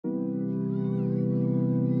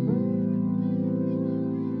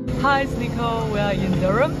Hi, it's Nicole. We are in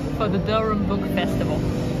Durham for the Durham Book Festival.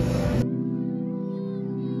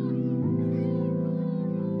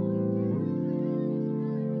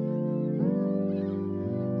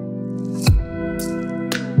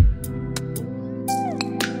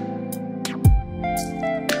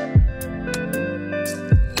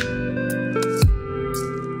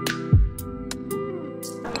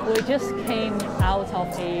 We just came out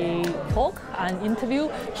of a talk, an interview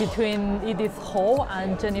between Edith Hall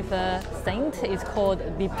and Jennifer Saint. It's called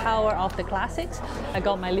The Power of the Classics. I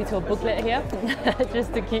got my little booklet here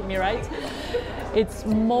just to keep me right. It's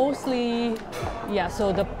mostly,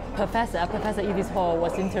 so the Professor Edith Hall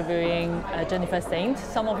was interviewing Jennifer Saint.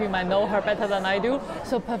 Some of you might know her better than I do.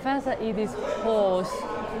 So Professor Edith Hall's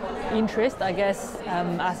interest, I guess,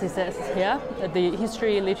 as it says here, the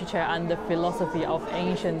history, literature and the philosophy of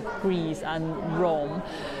ancient Greece and Rome.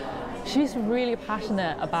 She's really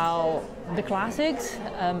passionate about the classics.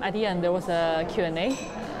 At the end there was a Q&A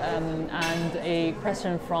and a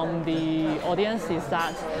question from the audience is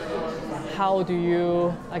that how do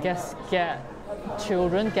you, I guess, get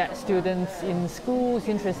students in schools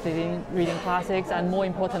interested in reading classics, and more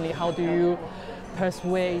importantly, how do you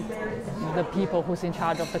persuade the people who's in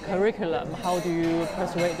charge of the curriculum? How do you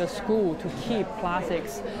persuade the school to keep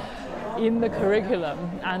classics in the curriculum?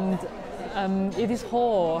 And Edith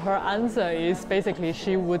Hall, her answer is basically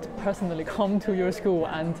she would personally come to your school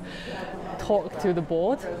and talk to the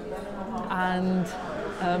board and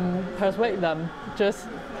persuade them just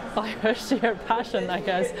by her sheer passion, I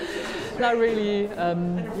guess. That really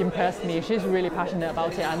impressed me. She's really passionate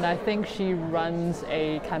about it, and I think she runs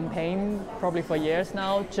a campaign probably for years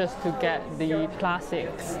now just to get the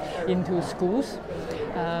classics into schools.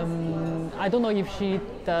 I don't know if she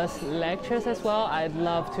does lectures as well. I'd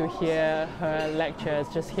love to hear her lectures,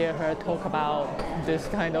 just hear her talk about this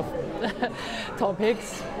kind of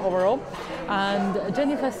topics overall. And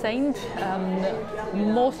Jennifer Saint,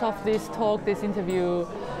 most of this talk, this interview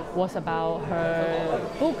was about her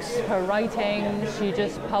books, her writing. She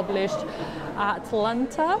just published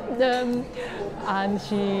Atlanta, and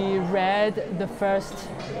she read the first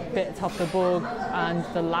bit of the book and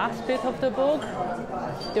the last bit of the book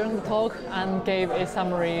during the talk and gave a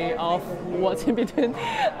summary of what's in between.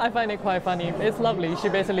 I find it quite funny. It's lovely. She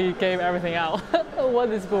basically gave everything out what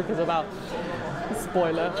this book is about.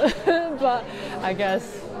 Spoiler. But I guess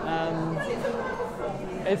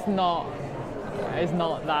it's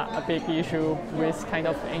not that a big issue with kind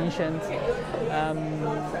of ancient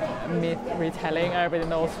myth retelling. Everybody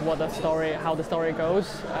knows what the story, how the story goes.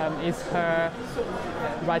 It's her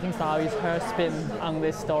writing style, is her spin on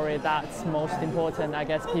this story that's most important. I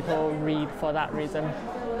guess people read for that reason.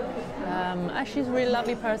 She's a really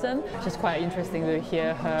lovely person. Just quite interesting to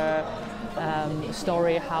hear her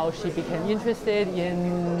story, how she became interested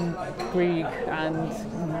in Greek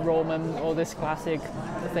and Roman, all these classic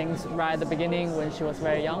things right at the beginning when she was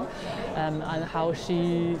very young, and how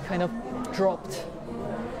she kind of dropped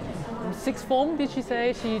sixth form, did she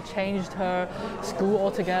say? She changed her school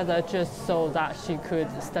altogether just so that she could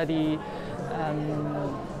study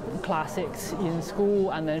classics in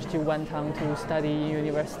school, and then she went on to study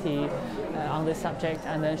university on this subject,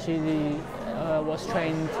 and then she was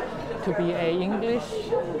trained to be an English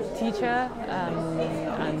teacher,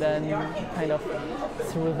 and then kind of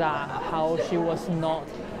through that, how she was not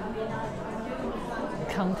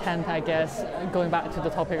content, I guess, going back to the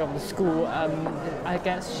topic of the school, I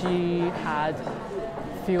guess she had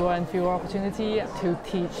fewer and fewer opportunity to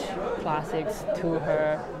teach classics to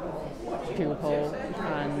her pupil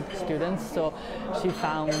and students, so she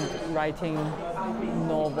found writing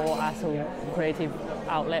novel as a creative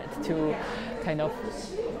outlet to kind of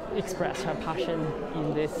express her passion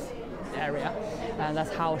in this area, and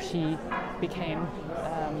that's how she became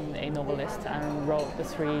a novelist and wrote the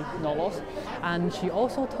 3 novels. And she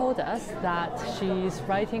also told us that she's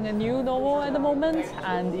writing a new novel at the moment,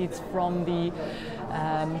 and it's from the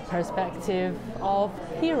perspective of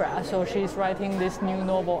Hera. So she's writing this new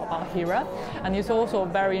novel about Hera, and it's also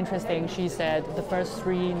very interesting. She said the first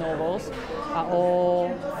 3 novels are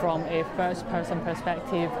all from a first-person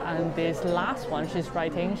perspective, and this last one she's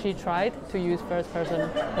writing, she tried to use first-person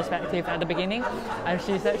perspective at the beginning, and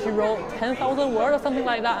she said she wrote 10,000 words or something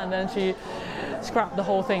like that, and then she scrapped the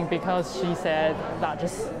whole thing because she said that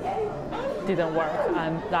just didn't work,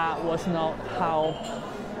 and that was not how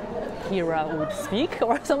Hera would speak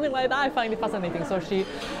or something like that. I find it fascinating. So she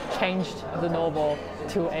changed the novel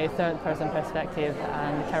to a third-person perspective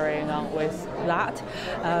and carrying on with that.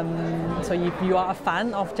 So if you are a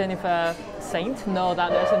fan of Jennifer Saint, know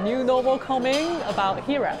that there's a new novel coming about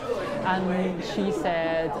Hera. And she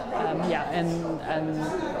said, an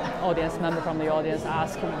audience member from the audience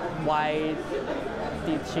asked why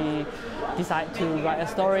did she decide to write a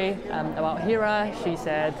story about Hera. She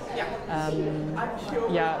said,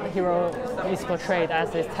 Hera is portrayed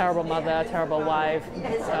as this terrible mother, terrible wife,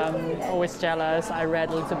 always jealous. I read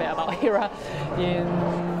a little bit about Hera in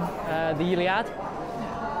the Iliad.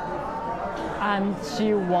 And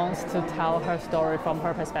she wants to tell her story from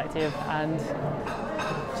her perspective and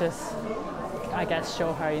just, I guess,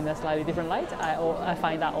 show her in a slightly different light. I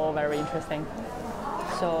find that all very interesting.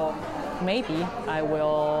 So maybe I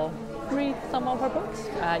will read some of her books.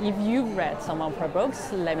 If you've read some of her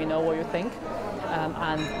books, let me know what you think.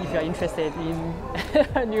 And if you're interested in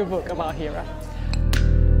a new book about Hera.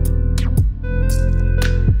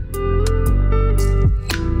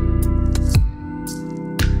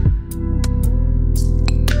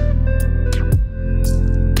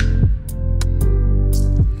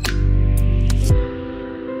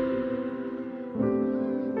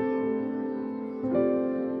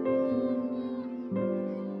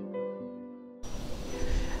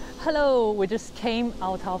 Hello, we just came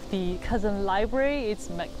out of the Cousin Library. It's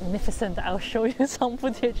magnificent. I'll show you some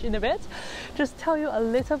footage in a bit. Just tell you a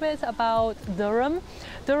little bit about Durham.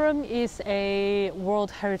 Durham is a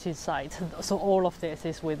World Heritage Site. So all of this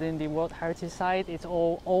is within the World Heritage Site. It's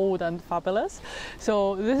all old and fabulous.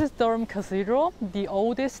 So this is Durham Cathedral. The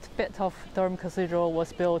oldest bit of Durham Cathedral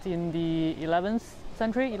was built in the 11th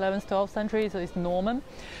century, 11th, 12th century, so it's Norman.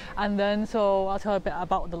 And then, so I'll tell you a bit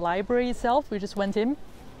about the library itself. We just went in.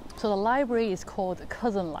 So the library is called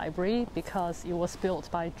Cousin Library because it was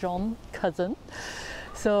built by John Cousin.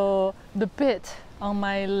 So the bit on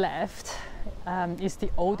my left is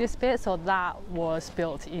the oldest bit, so that was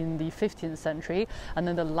built in the 15th century, and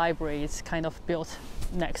then the library is kind of built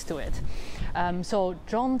next to it. So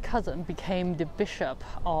John Cousin became the bishop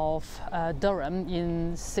of Durham in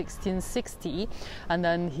 1660, and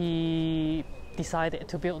then he decided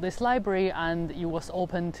to build this library, and it was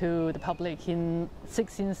open to the public in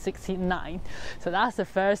 1669. So that's the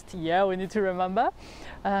first year we need to remember.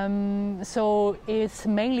 So it's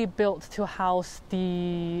mainly built to house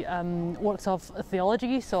the works of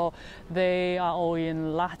theology. So they are all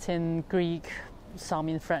in Latin, Greek, some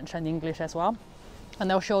in French and English as well.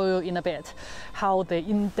 And I'll show you in a bit how they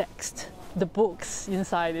indexed the books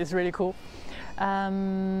inside. Is really cool.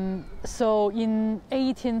 So in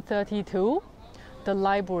 1832, the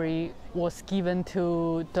library was given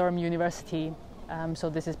to Durham University.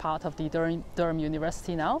 So this is part of the Durham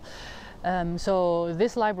University now. So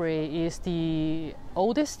this library is the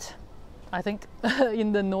oldest, I think,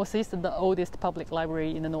 in the Northeast, the oldest public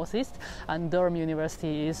library in the Northeast, and Durham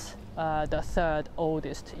University is the third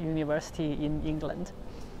oldest university in England.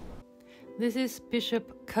 This is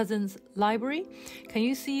Bishop Cousin's library. Can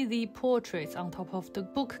you see the portraits on top of the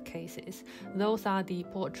bookcases? Those are the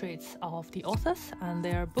portraits of the authors, and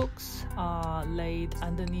their books are laid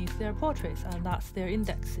underneath their portraits, and that's their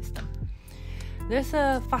index system. There's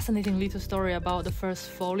a fascinating little story about the first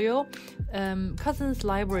folio. Cousin's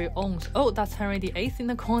library owns... Oh, that's Henry VIII in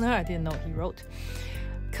the corner. I didn't know he wrote.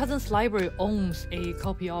 Cousin's library owns a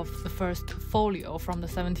copy of the first folio from the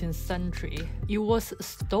 17th century. It was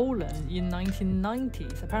stolen in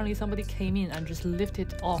 1990s. Apparently somebody came in and just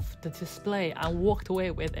lifted it off the display and walked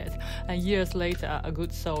away with it. And years later, a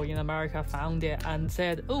good soul in America found it and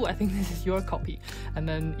said, "Oh, I think this is your copy." And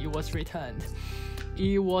then it was returned.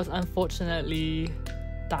 It was unfortunately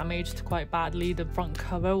damaged quite badly. The front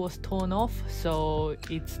cover was torn off, so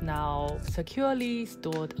it's now securely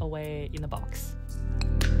stored away in a box.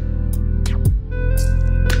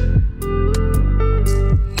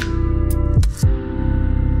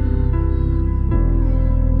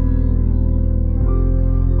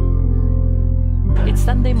 It's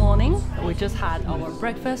Sunday morning. We just had our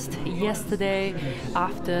breakfast yesterday.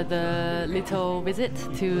 After the little visit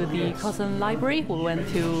to the Cousin Library, we went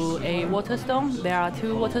to a Waterstone. There are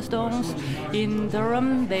two Waterstones in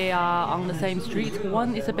Durham. They are on the same street.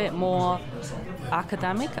 One is a bit more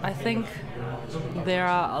academic. I think there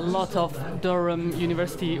are a lot of Durham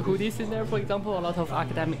University hoodies in there, for example, a lot of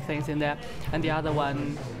academic things in there, and the other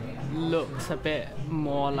one looks a bit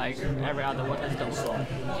more like every other Waterstone.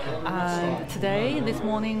 And today, this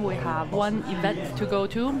morning, we have one event to go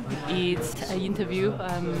to. It's an interview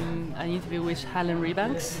with Helen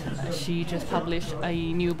Rebanks. She just published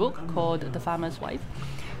a new book called The Farmer's Wife.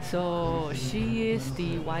 So she is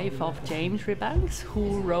the wife of James Rebanks,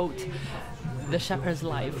 who wrote The Shepherd's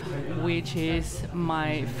Life, which is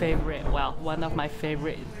my favorite, well, one of my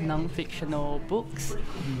favorite non-fictional books,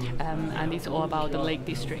 and it's all about the Lake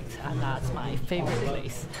District, and that's my favorite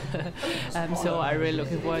place. So I'm really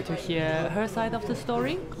looking forward to hear her side of the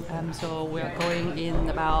story. So we're going in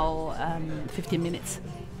about 15 minutes.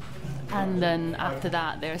 And then after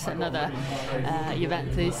that, there's another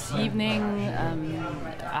event this evening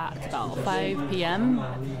at about 5 p.m.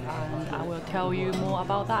 and I will tell you more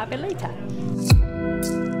about that a bit later.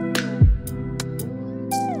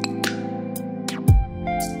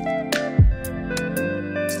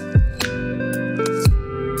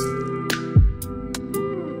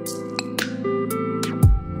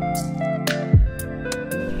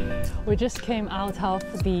 We just came out of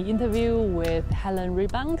the interview with Helen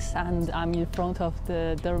Rebanks, and I'm in front of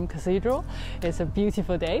the Durham Cathedral. It's a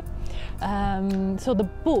beautiful day. So the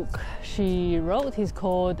book she wrote is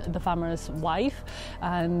called The Farmer's Wife,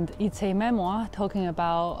 and it's a memoir talking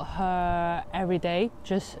about her everyday,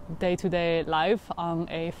 just day-to-day life on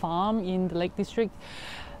a farm in the Lake District.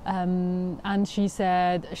 And she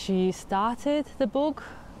said she started the book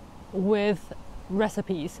with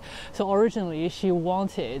recipes. So originally she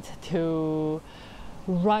wanted to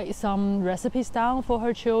write some recipes down for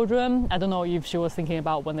her children. I don't know if she was thinking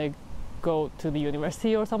about when they go to the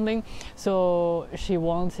university or something. So she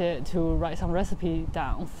wanted to write some recipe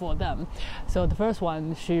down for them. So the first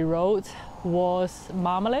one she wrote was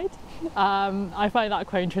marmalade. I find that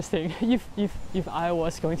quite interesting. If I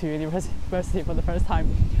was going to university for the first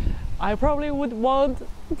time, I probably would want,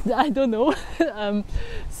 I don't know,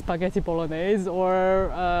 spaghetti bolognese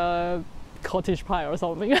or cottage pie or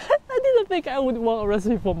something. I didn't think I would want a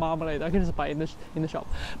recipe for marmalade. I can just buy it in the shop.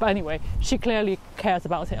 But anyway, she clearly cares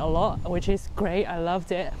about it a lot, which is great. I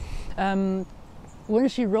loved it. When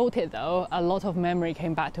she wrote it though, a lot of memory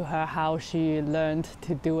came back to her, how she learned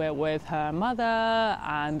to do it with her mother,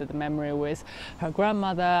 and the memory with her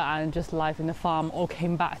grandmother, and just life in the farm all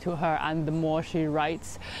came back to her. And the more she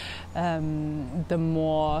writes, the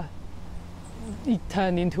more it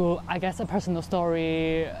turned into, I guess, a personal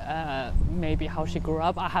story, maybe how she grew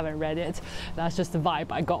up. I haven't read it. That's just the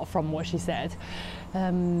vibe I got from what she said.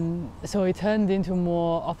 So it turned into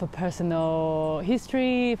more of a personal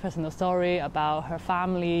history, personal story about her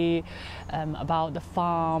family, about the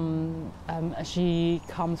farm. She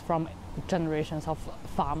comes from generations of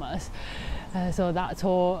farmers. So that's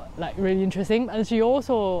all like really interesting. And she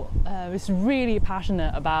also is really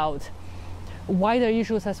passionate about wider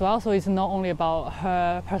issues as well, so it's not only about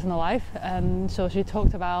her personal life. So she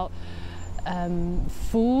talked about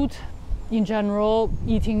food in general,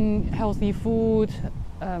 eating healthy food,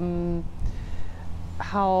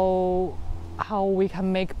 how we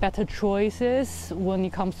can make better choices when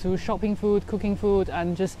it comes to shopping food, cooking food,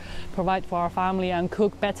 and just provide for our family and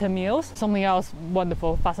cook better meals. Something else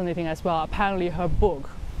wonderful, fascinating as well, apparently her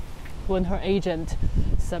book, when her agent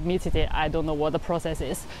submitted it, I don't know what the process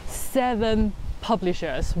is, 7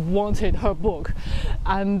 publishers wanted her book,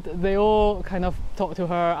 and they all kind of talked to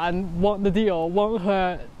her and want the deal, want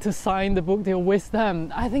her to sign the book deal with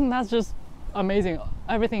them. I think that's just amazing.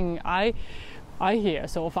 Everything I hear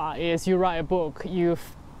so far is you write a book,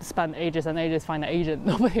 you've spent ages and ages find an agent,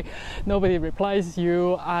 nobody replies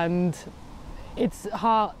you, and it's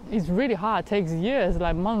hard. It's really hard. It takes years,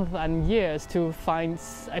 like months and years, to find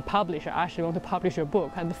a publisher actually want to publish your book.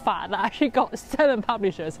 And the fact that I actually got 7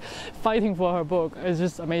 publishers fighting for her book is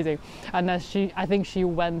just amazing. And then I think she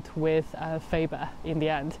went with Faber in the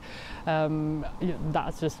end.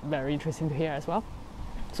 That's just very interesting to hear as well.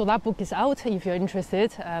 So that book is out if you're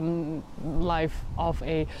interested. Life of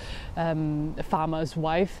a farmer's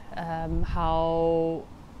wife.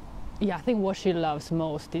 I think what she loves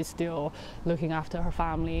most is still looking after her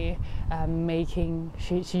family, making.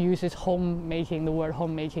 She uses homemaking, the word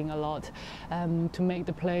homemaking, a lot, to make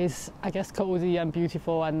the place, I guess, cozy and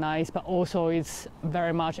beautiful and nice. But also, it's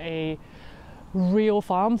very much a real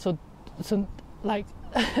farm. So like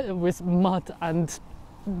with mud and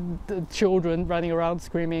the children running around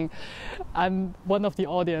screaming. And one of the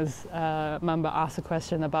audience member asked a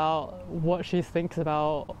question about what she thinks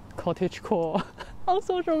about cottagecore on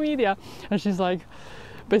social media, and she's like,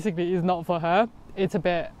 basically it's not for her. It's a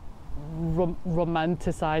bit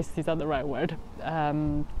romanticized, is that the right word,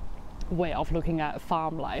 way of looking at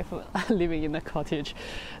farm life, living in a cottage.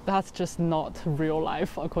 That's just not real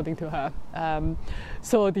life according to her.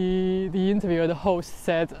 So the interviewer, the host,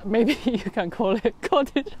 said maybe you can call it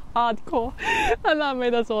cottage hardcore, and that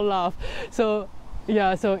made us all laugh. So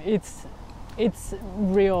yeah, so it's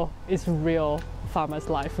real farmer's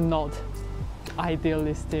life, not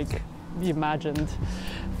idealistic, imagined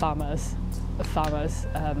farmer's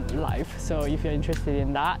life. So if you're interested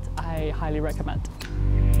in that, I highly recommend.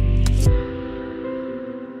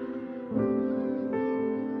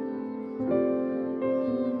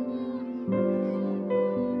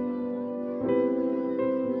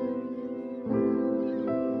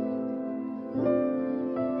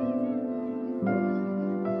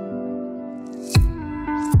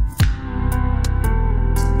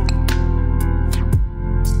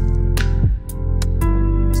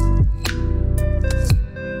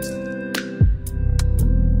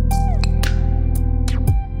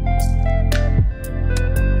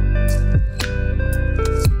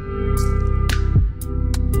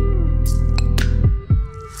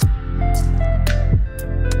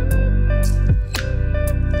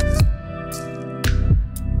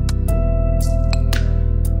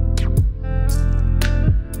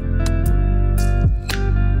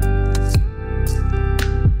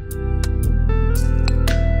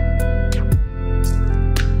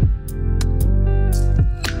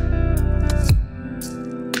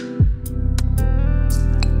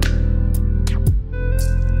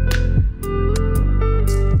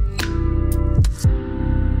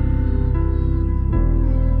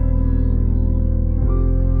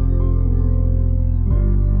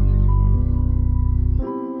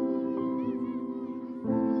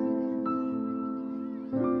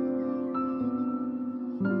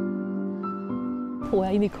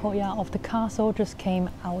 We're in the courtyard of the castle, just came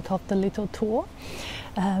out of the little tour.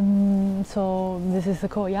 So this is the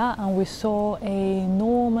courtyard, and we saw a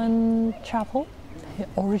Norman chapel,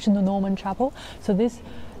 original Norman chapel. So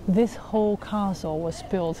this whole castle was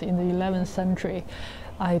built in the 11th century,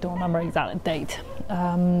 I don't remember exact date,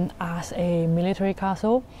 as a military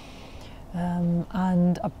castle.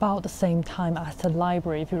 And about the same time as the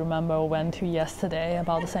library, if you remember, we went to yesterday,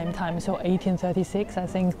 about the same time, so 1836, I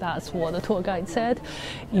think that's what the tour guide said.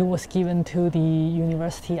 It was given to the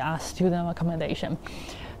university as student accommodation.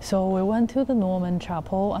 So we went to the Norman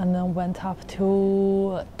Chapel and then went up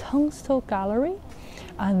to Tunstall Gallery,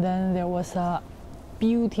 and then there was a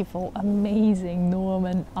beautiful, amazing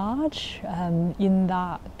Norman arch in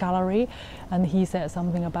that gallery, and he said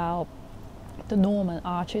something about the Norman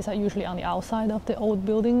arches are usually on the outside of the old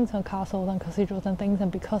buildings and castles and cathedrals and things,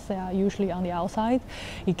 and because they are usually on the outside,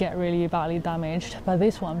 it get really badly damaged. But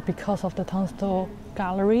this one, because of the Tunstall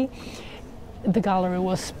Gallery, the gallery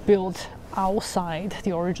was built outside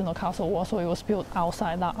the original castle wall, so it was built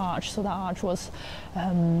outside that arch, so that arch was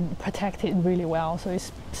protected really well, so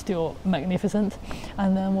it's still magnificent.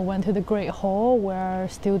 And then we went to the Great Hall, where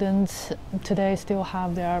students today still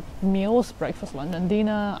have their meals, breakfast, lunch and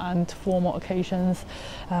dinner, and formal occasions,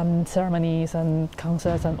 ceremonies and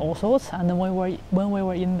concerts and all sorts. And then when we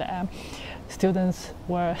were in there, students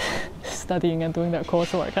were studying and doing their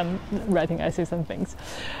coursework and writing essays and things.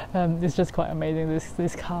 It's just quite amazing.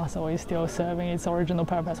 This castle is still serving its original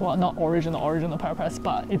purpose. Well, not original purpose,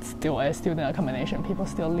 but it's still a student accommodation. People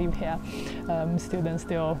still live here. Students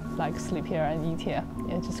still like sleep here and eat here.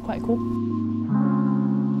 It's just quite cool.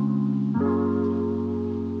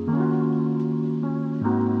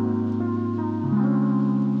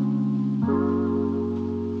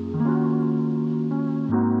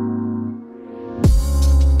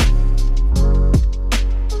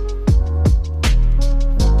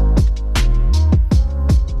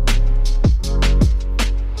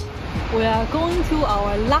 We are going to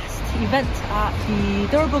our last event at the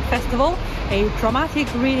Durham Book Festival, a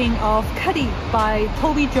dramatic reading of Cuddy by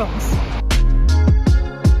Toby Jones.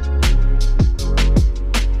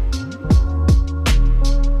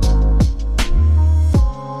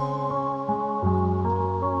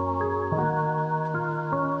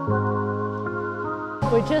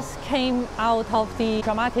 We just came out of the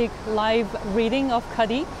dramatic live reading of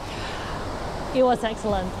Cuddy. It was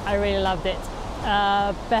excellent. I really loved it.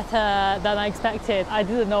 Better than I expected. I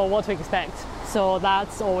didn't know what to expect, so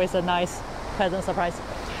that's always a nice, pleasant surprise.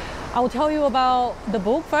 I'll tell you about the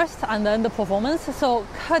book first and then the performance. So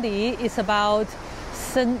Cuddy is about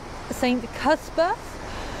Saint Cuthbert,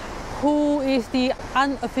 who is the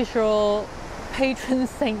unofficial patron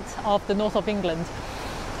saint of the north of England.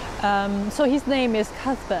 So his name is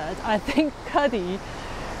Cuthbert. I think Cuddy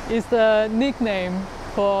is the nickname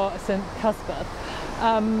for Saint Cuthbert.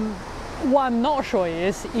 What I'm not sure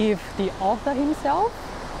is if the author himself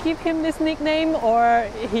gave him this nickname or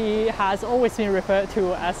he has always been referred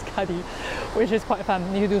to as Cuddy, which is quite fun.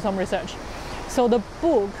 You need to do some research. So the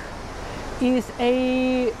book is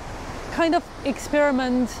a kind of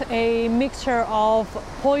experiment, a mixture of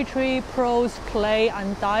poetry, prose, play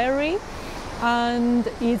and diary, and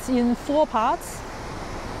it's in 4 parts.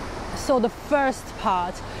 So the first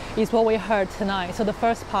part is what we heard tonight. So the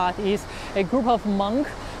first part is a group of monks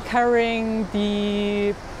carrying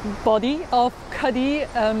the body of Cuddy.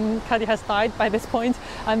 Cuddy has died by this point,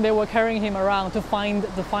 and they were carrying him around to find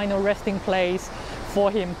the final resting place for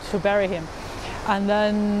him, to bury him. And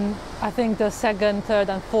then I think the second, third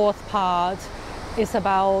and fourth part is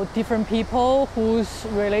about different people who's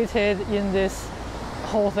related in this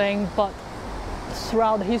whole thing, but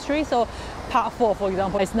throughout the history. So part 4, for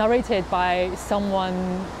example, is narrated by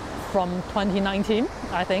someone from 2019,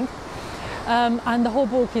 I think. And the whole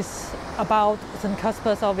book is about St.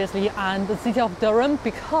 Cuthbert's, obviously, and the city of Durham,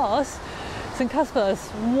 because St.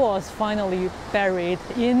 Cuthbert's was finally buried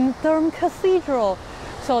in Durham Cathedral.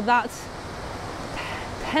 So that's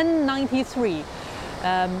 1093.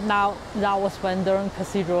 Now that was when Durham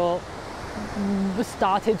Cathedral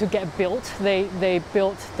started to get built. They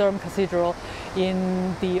built Durham Cathedral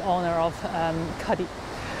in the honor of Cuddy.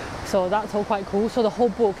 So that's all quite cool. So the whole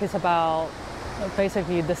book is about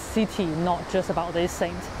basically the city, not just about this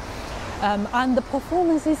saint. And the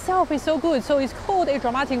performance itself is so good. So it's called a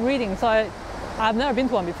dramatic reading. So I've never been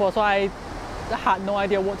to one before, so I had no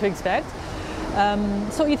idea what to expect.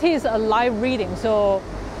 So it is a live reading. So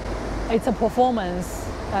it's a performance.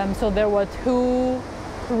 So there were 2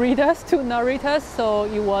 readers, 2 narrators. So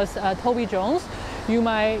it was Toby Jones. You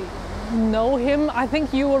might know him. I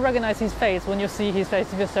think you will recognize his face when you see his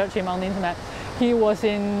face if you search him on the internet. He was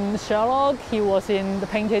in Sherlock, he was in The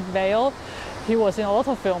Painted Veil, he was in a lot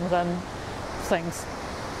of films and things.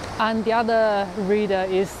 And the other reader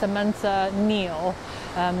is Samatha Neale.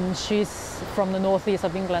 She's from the northeast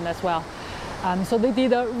of England as well. So they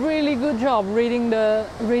did a really good job reading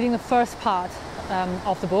the first part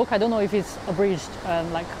of the book. I don't know if it's abridged,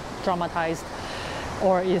 like dramatized,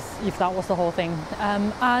 or if that was the whole thing.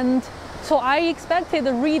 And so I expected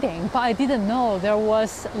the reading, but I didn't know there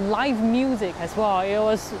was live music as well. It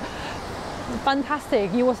was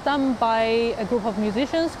fantastic. It was done by a group of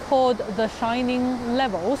musicians called the Shining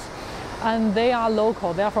Levels, and they are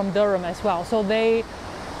local. They are from Durham as well. So they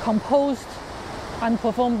composed and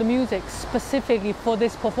performed the music specifically for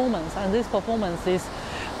this performance. And this performance is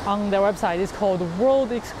on their website. It's called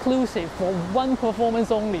World Exclusive, for one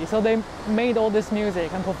performance only. So they made all this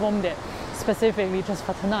music and performed it specifically just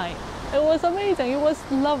for tonight. It was amazing. It was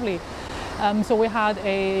lovely. So we had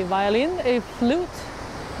a violin, a flute,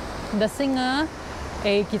 the singer,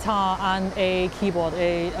 a guitar and a keyboard,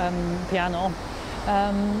 a piano.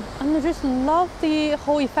 And I just loved the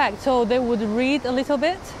whole effect. So they would read a little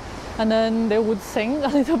bit, and then they would sing a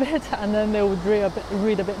little bit, and then they would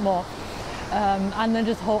read a bit more. And then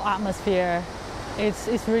just the whole atmosphere,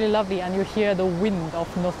 it's really lovely, and you hear the wind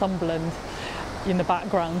of Northumberland in the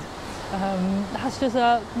background. That's just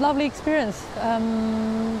a lovely experience.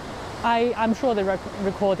 I'm sure they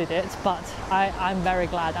recorded it, but I'm very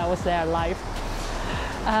glad I was there live.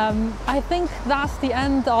 I think that's the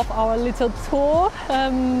end of our little tour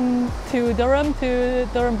to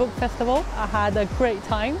Durham Book Festival. I had a great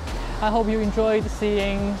time. I hope you enjoyed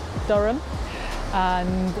seeing Durham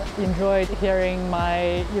and enjoyed hearing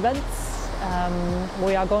my events.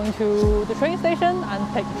 We are going to the train station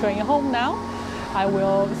and take the train home now. I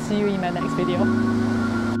will see you in my next video.